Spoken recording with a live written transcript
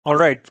All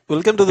right,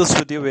 welcome to this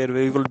video where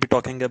we will be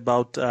talking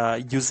about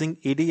using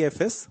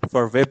ADFS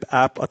for web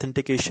app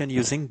authentication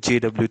using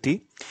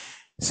JWT.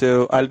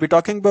 So I'll be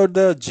talking about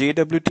the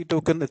JWT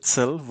token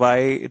itself, why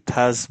it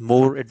has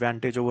more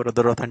advantage over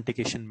other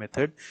authentication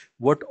method.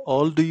 What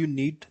all do you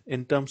need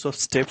in terms of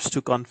steps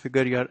to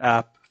configure your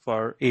app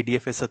for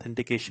ADFS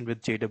authentication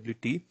with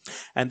JWT?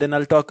 And then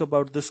I'll talk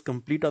about this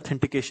complete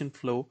authentication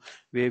flow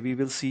where we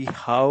will see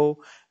how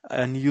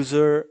an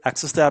user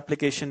access the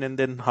application and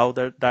then how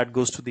that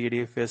goes to the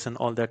ADFS and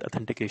all that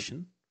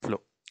authentication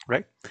flow,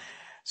 right?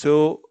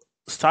 So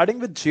starting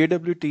with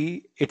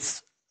JWT,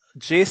 it's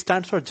J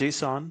stands for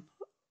JSON,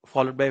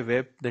 followed by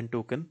web, then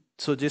token.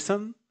 So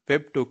JSON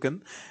Web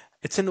Token,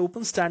 it's an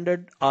open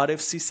standard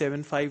RFC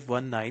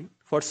 7519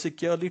 for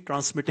securely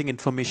transmitting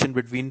information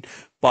between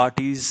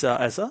parties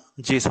as a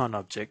JSON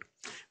object.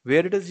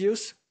 Where it is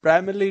used?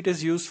 Primarily it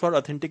is used for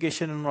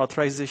authentication and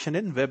authorization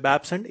in web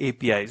apps and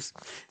APIs.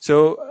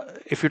 So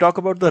if you talk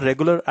about the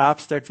regular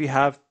apps that we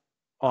have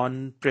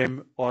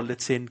on-prem or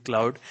let's say in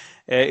cloud,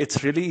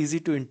 it's really easy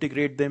to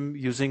integrate them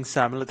using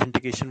SAML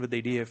authentication with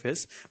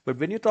ADFS. But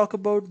when you talk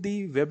about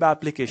the web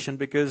application,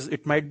 because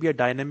it might be a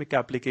dynamic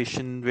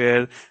application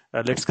where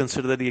let's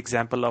consider the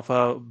example of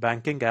a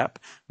banking app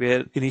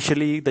where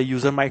initially the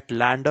user might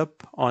land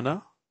up on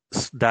a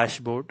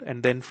dashboard,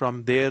 and then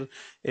from there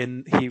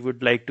he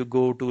would like to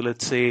go to,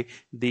 let's say,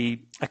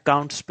 the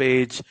accounts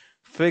page,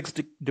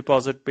 fixed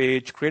deposit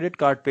page, credit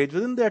card page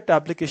within that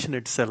application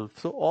itself.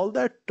 So all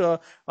that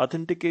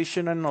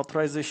authentication and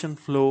authorization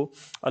flow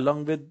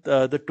along with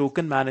the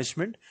token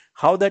management,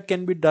 how that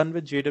can be done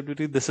with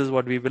JWT, this is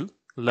what we will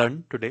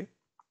learn today.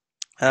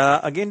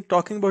 Again,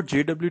 talking about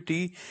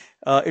JWT,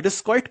 it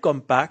is quite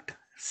compact,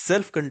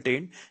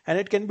 self-contained, and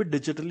it can be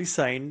digitally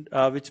signed,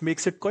 which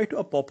makes it quite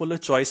a popular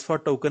choice for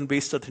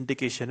token-based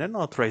authentication and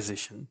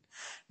authorization.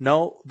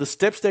 Now, the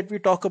steps that we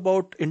talk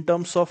about in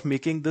terms of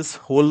making this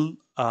whole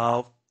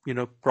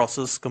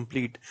process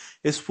complete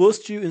is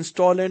first you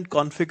install and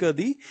configure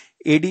the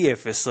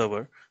ADFS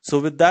server. So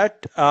with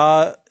that,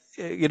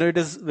 it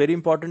is very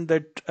important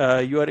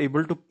that you are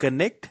able to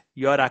connect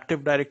your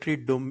Active Directory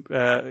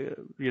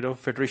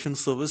federation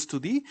service to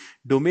the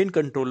domain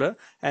controller,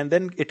 and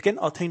then it can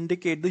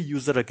authenticate the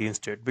user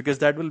against it, because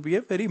that will be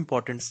a very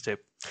important step.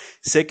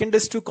 Second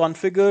is to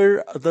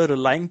configure the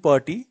relying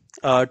party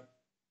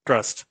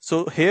trust.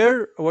 So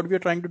here what we are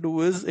trying to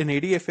do is, in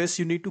ADFS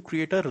you need to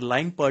create a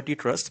relying party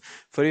trust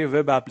for your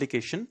web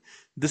application.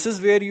 This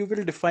is where you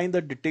will define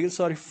the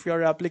details of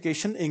your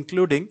application,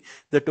 including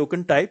the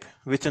token type,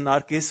 which in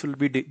our case will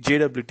be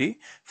JWT,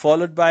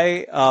 followed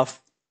by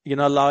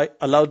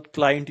allowed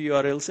client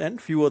URLs and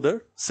few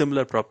other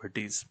similar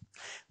properties.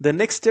 The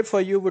next step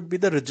for you would be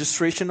the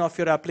registration of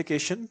your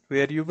application,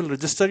 where you will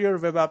register your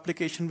web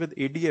application with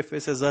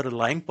ADFS as a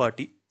relying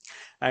party,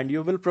 and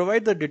you will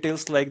provide the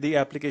details like the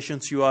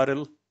application's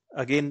URL,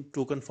 again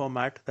token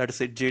format, that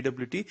is a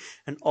JWT,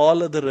 and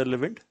all other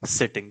relevant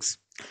settings.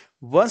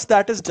 Once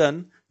that is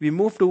done, we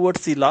move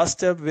towards the last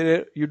step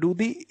where you do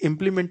the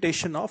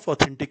implementation of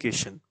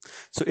authentication.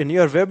 So in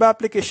your web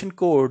application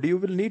code, you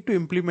will need to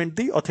implement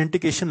the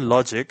authentication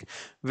logic,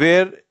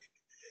 where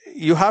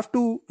you have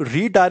to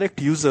redirect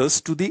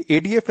users to the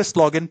ADFS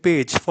login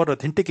page for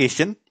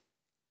authentication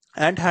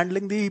and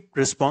handling the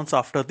response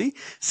after the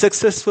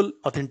successful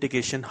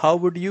authentication. How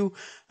would you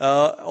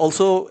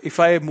also, if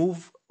I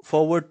move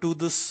forward to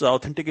this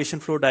authentication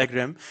flow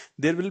diagram,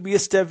 there will be a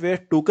step where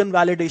token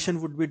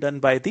validation would be done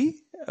by the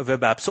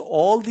web app. So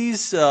all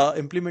these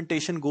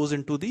implementation goes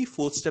into the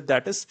fourth step,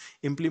 that is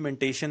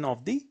implementation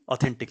of the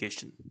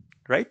authentication,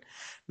 right?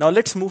 Now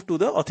let's move to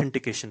the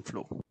authentication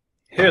flow.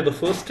 Here, the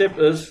first step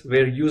is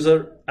where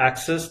user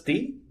access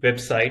the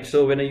website.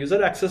 So when a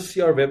user accesses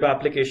your web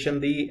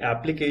application, the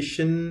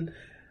application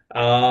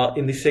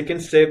in the second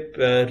step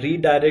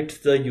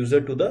redirects the user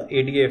to the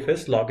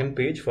ADFS login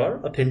page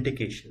for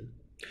authentication.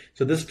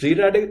 So this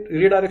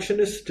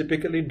redirection is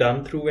typically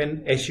done through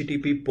an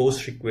HTTP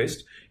post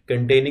request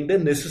containing the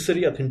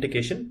necessary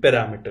authentication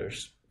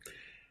parameters.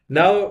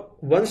 Now,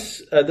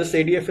 once this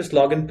ADFS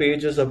login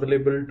page is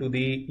available to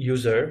the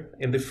user,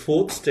 in the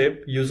fourth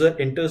step, user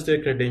enters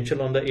their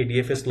credential on the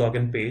ADFS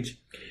login page.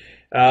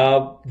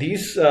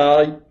 These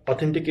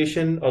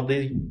authentication of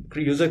the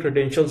user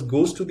credentials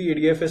goes to the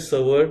ADFS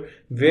server,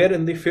 where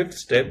in the fifth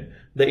step,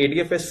 the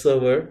ADFS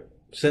server,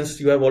 since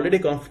you have already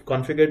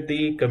configured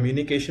the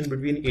communication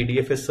between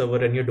ADFS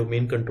server and your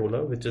domain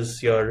controller, which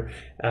is your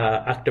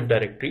Active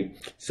Directory.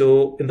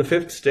 So in the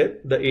fifth step,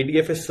 the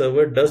ADFS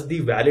server does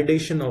the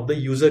validation of the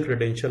user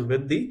credential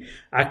with the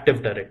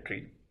Active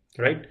Directory,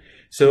 right?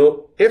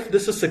 So if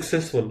this is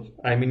successful,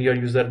 I mean your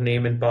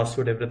username and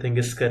password, everything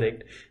is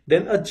correct,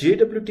 then a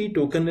JWT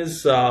token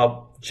is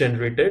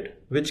generated,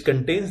 which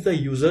contains the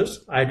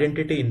user's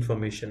identity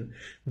information.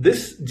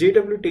 This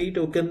JWT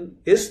token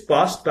is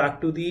passed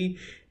back to the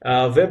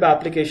web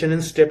application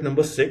in step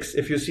number 6.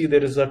 If you see,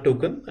 there is a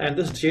token, and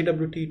this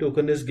JWT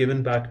token is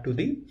given back to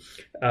the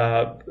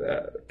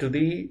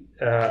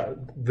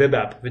web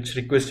app, which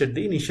requested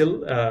the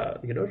initial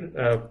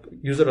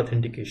user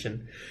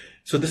authentication.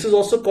 So this is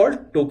also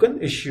called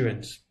token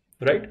issuance,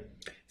 right?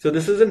 So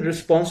this is in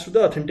response to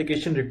the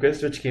authentication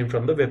request which came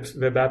from the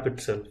web app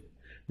itself.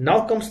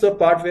 Now comes the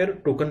part where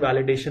token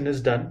validation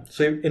is done.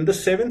 So in the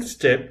 7th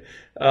step,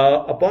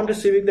 upon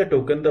receiving the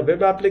token, the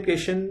web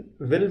application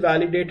will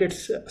validate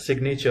its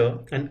signature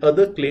and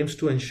other claims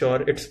to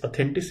ensure its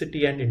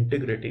authenticity and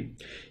integrity.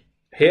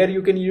 Here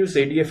you can use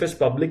ADFS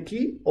public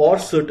key or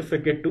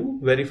certificate to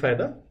verify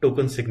the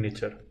token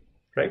signature,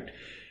 right?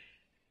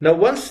 Now,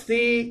 once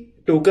the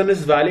token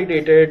is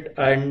validated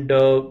and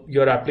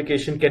your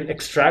application can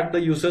extract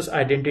the user's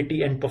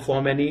identity and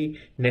perform any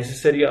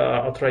necessary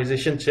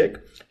authorization check.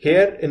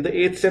 Here in the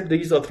 8th step,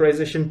 these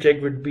authorization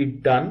check would be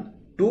done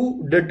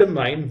to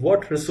determine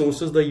what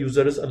resources the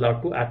user is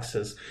allowed to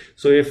access.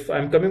 So if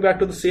I'm coming back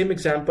to the same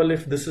example,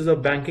 if this is a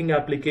banking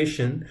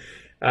application,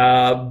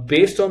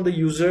 based on the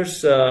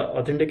user's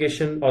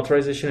authentication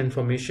authorization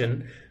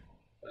information,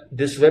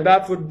 this web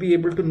app would be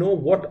able to know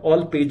what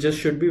all pages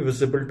should be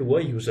visible to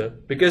a user.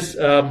 Because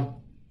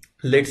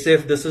let's say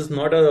if this is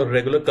not a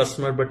regular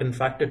customer, but in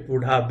fact it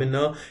would have been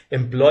an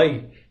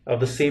employee of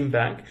the same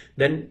bank,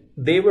 then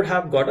they would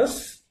have got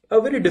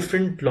a very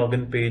different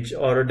login page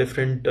or a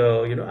different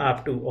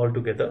app to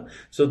altogether.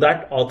 So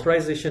that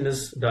authorization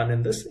is done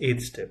in this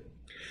 8th step.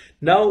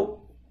 Now,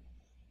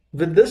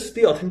 with this,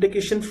 the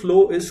authentication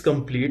flow is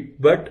complete,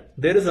 but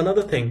there is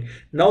another thing.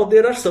 Now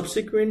there are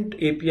subsequent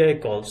API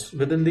calls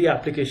within the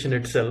application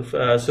itself.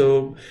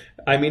 So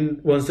I mean,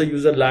 once the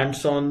user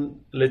lands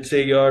on, let's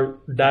say, your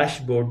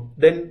dashboard,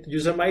 then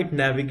user might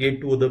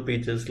navigate to other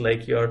pages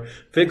like your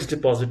fixed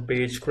deposit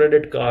page,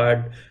 credit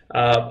card,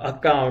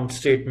 account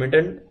statement,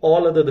 and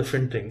all other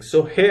different things.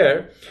 So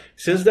here,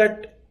 since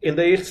that in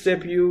the 8th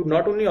step, you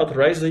not only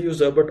authorize the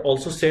user, but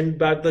also send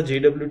back the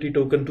JWT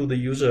token to the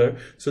user,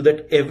 so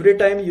that every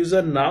time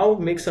user now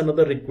makes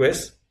another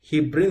request,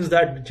 he brings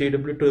that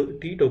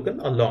JWT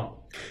token along.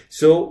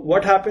 So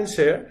what happens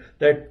here,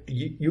 that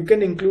you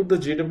can include the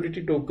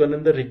JWT token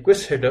in the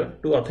request header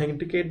to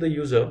authenticate the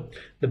user.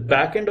 The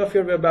backend of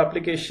your web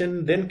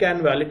application then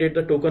can validate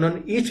the token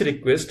on each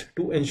request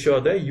to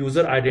ensure the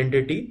user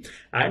identity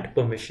and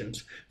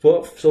permissions.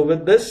 So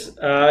with this,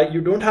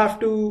 you don't have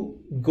to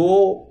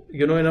go,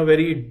 in a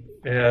very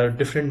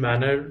different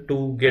manner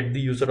to get the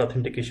user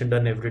authentication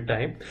done every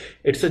time.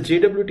 It's a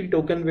JWT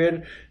token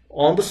where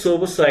on the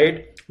server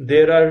side,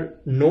 there are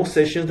no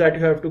sessions that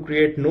you have to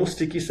create, no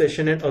sticky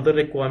session and other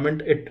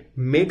requirement. It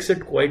makes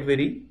it quite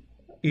very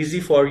easy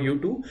for you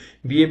to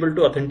be able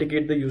to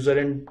authenticate the user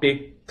and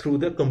take through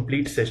the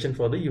complete session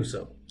for the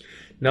user.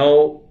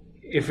 Now,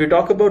 if we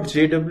talk about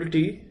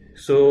JWT,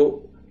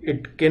 so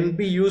it can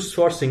be used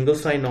for single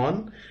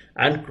sign-on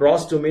and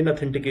cross-domain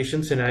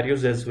authentication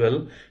scenarios as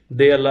well.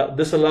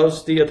 This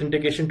allows the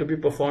authentication to be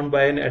performed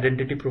by an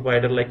identity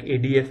provider like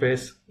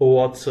ADFS,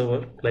 OAuth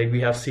server, like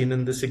we have seen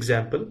in this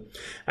example.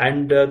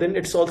 And then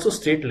it's also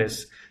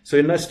stateless. So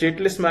in a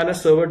stateless manner,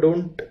 server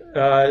don't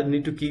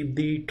need to keep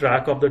the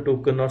track of the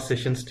token or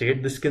session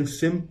state. This can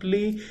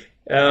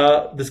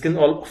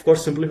of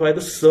course simplify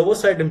the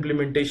server-side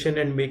implementation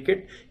and make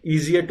it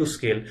easier to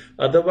scale.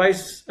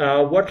 Otherwise,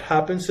 what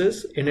happens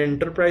is in an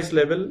enterprise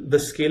level, the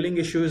scaling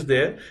issue is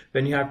there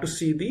when you have to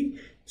see the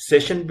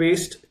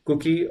session-based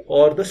cookie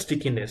or the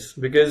stickiness,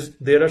 because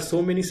there are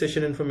so many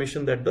session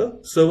information that the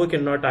server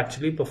cannot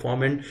actually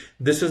perform, and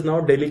this is now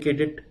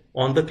delegated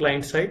on the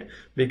client side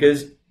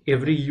because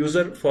every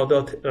user for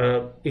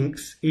the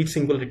each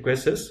single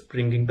request is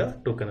bringing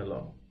the token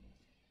along,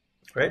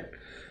 right?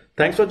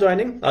 Thanks for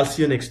joining. I'll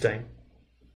see you next time.